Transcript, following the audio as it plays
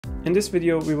In this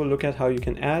video we will look at how you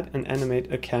can add and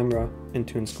animate a camera in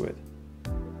ToonSquid.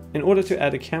 In order to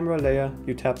add a camera layer,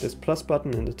 you tap this plus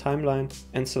button in the timeline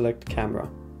and select camera.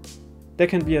 There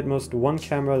can be at most one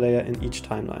camera layer in each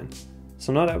timeline,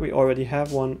 so now that we already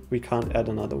have one, we can't add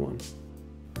another one.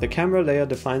 The camera layer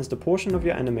defines the portion of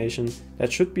your animation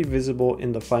that should be visible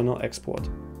in the final export.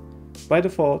 By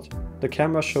default, the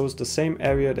camera shows the same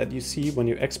area that you see when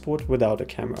you export without a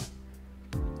camera.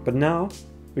 But now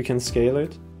we can scale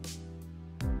it,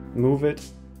 move it,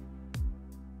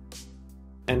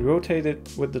 and rotate it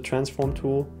with the transform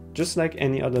tool just like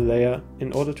any other layer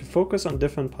in order to focus on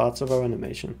different parts of our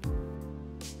animation.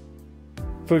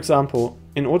 For example,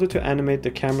 in order to animate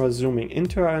the camera zooming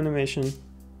into our animation,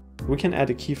 we can add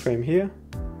a keyframe here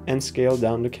and scale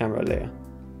down the camera layer.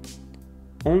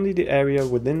 Only the area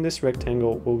within this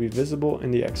rectangle will be visible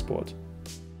in the export.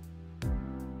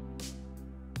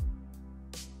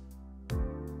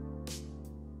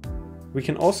 We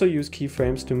can also use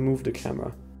keyframes to move the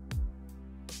camera.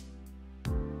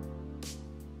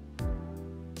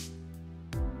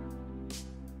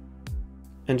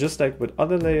 And just like with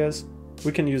other layers,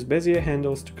 we can use Bezier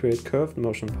handles to create curved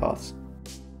motion paths.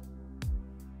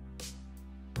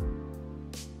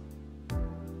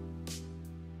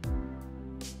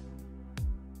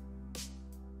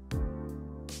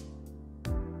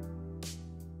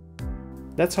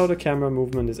 That's how the camera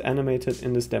movement is animated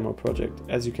in this demo project,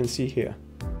 as you can see here.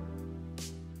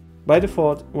 By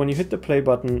default, when you hit the play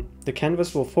button, the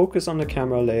canvas will focus on the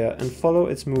camera layer and follow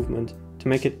its movement to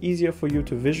make it easier for you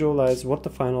to visualize what the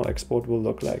final export will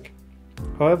look like.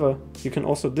 However, you can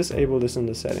also disable this in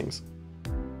the settings.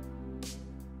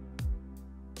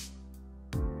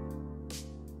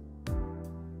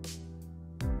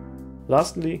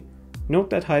 Lastly, note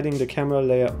that hiding the camera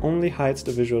layer only hides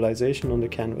the visualization on the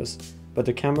canvas, but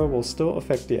the camera will still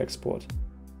affect the export.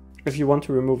 If you want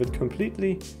to remove it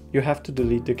completely, you have to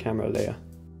delete the camera layer.